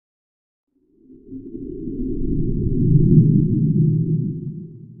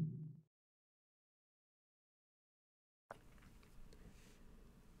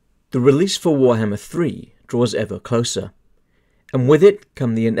The release for Warhammer 3 draws ever closer, and with it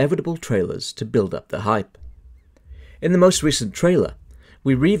come the inevitable trailers to build up the hype. In the most recent trailer,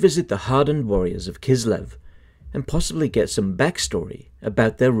 we revisit the hardened warriors of Kislev, and possibly get some backstory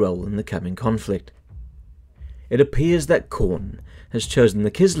about their role in the coming conflict. It appears that Khorne has chosen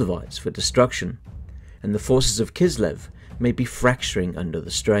the Kislevites for destruction, and the forces of Kislev may be fracturing under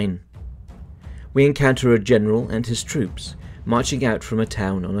the strain. We encounter a general and his troops marching out from a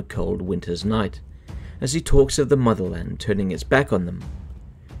town on a cold winter's night, as he talks of the motherland turning its back on them,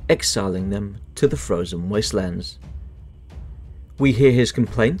 exiling them to the frozen wastelands. We hear his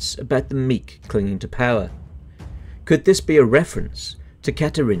complaints about the meek clinging to power. Could this be a reference to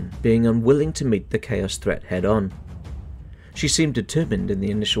Katerin being unwilling to meet the chaos threat head-on? She seemed determined in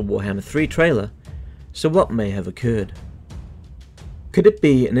the initial Warhammer 3 trailer, so what may have occurred? Could it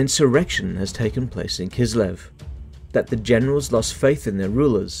be an insurrection has taken place in Kislev, that the generals lost faith in their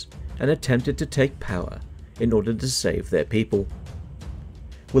rulers and attempted to take power in order to save their people?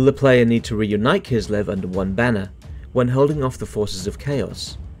 Will the player need to reunite Kislev under one banner when holding off the forces of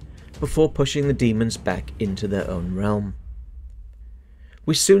chaos, before pushing the demons back into their own realm?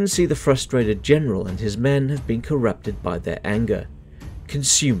 We soon see the frustrated general and his men have been corrupted by their anger,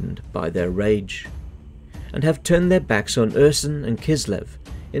 consumed by their rage, and have turned their backs on Ursun and Kislev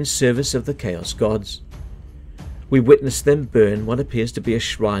in service of the Chaos Gods. We witness them burn what appears to be a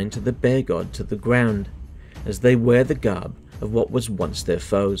shrine to the bear god to the ground, as they wear the garb of what was once their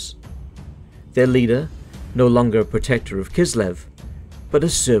foes. Their leader, no longer a protector of Kislev, but a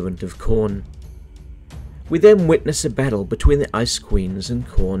servant of Khorne. We then witness a battle between the Ice Queens and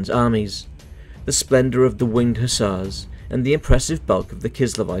Khorne's armies, the splendour of the winged hussars and the impressive bulk of the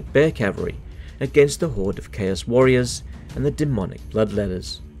Kislevite bear cavalry against a horde of chaos warriors and the demonic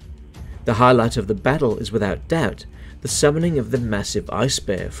bloodletters. The highlight of the battle is without doubt the summoning of the massive ice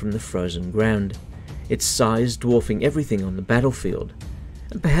bear from the frozen ground, its size dwarfing everything on the battlefield,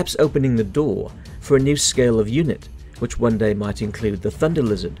 and perhaps opening the door for a new scale of unit which one day might include the Thunder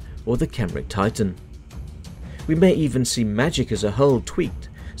Lizard or the Khemric Titan. We may even see magic as a whole tweaked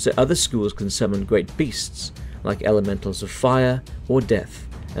so other schools can summon great beasts like elementals of fire or death,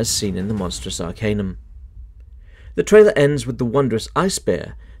 as seen in the Monstrous Arcanum. The trailer ends with the wondrous ice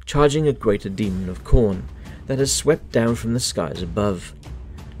bear charging a greater demon of Khorne that has swept down from the skies above,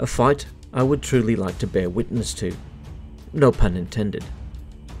 a fight I would truly like to bear witness to. No pun intended.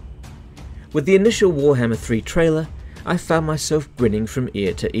 With the initial Warhammer 3 trailer, I found myself grinning from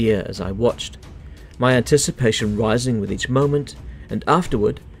ear to ear as I watched, my anticipation rising with each moment, and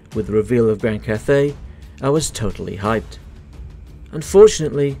afterward, with the reveal of Grand Cathay, I was totally hyped.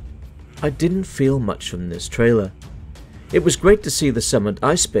 Unfortunately, I didn't feel much from this trailer. It was great to see the summoned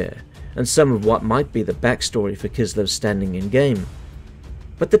ice bear and some of what might be the backstory for Kislev's standing in game,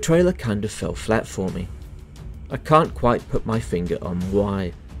 but the trailer kind of fell flat for me. I can't quite put my finger on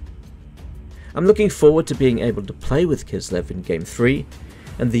why. I'm looking forward to being able to play with Kislev in Game 3,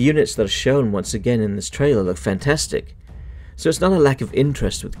 and the units that are shown once again in this trailer look fantastic, so it's not a lack of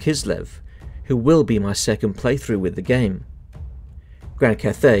interest with Kislev, who will be my second playthrough with the game. Grand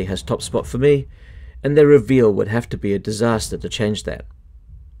Cathay has top spot for me, and their reveal would have to be a disaster to change that.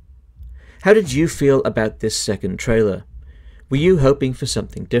 How did you feel about this second trailer? Were you hoping for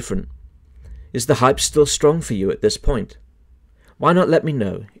something different? Is the hype still strong for you at this point? Why not let me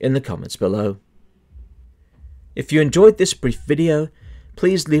know in the comments below. If you enjoyed this brief video,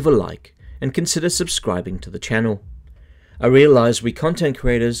 please leave a like and consider subscribing to the channel. I realize we content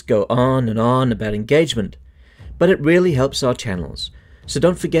creators go on and on about engagement, but it really helps our channels, so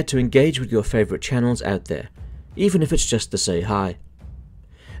don't forget to engage with your favorite channels out there, even if it's just to say hi.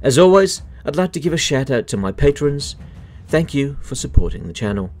 As always, I'd like to give a shout out to my patrons. Thank you for supporting the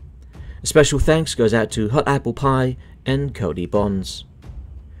channel. A special thanks goes out to Hot Apple Pie and Cody Bonds.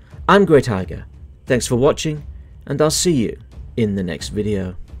 I'm Grey Tiger, thanks for watching, and I'll see you in the next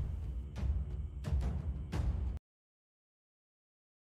video.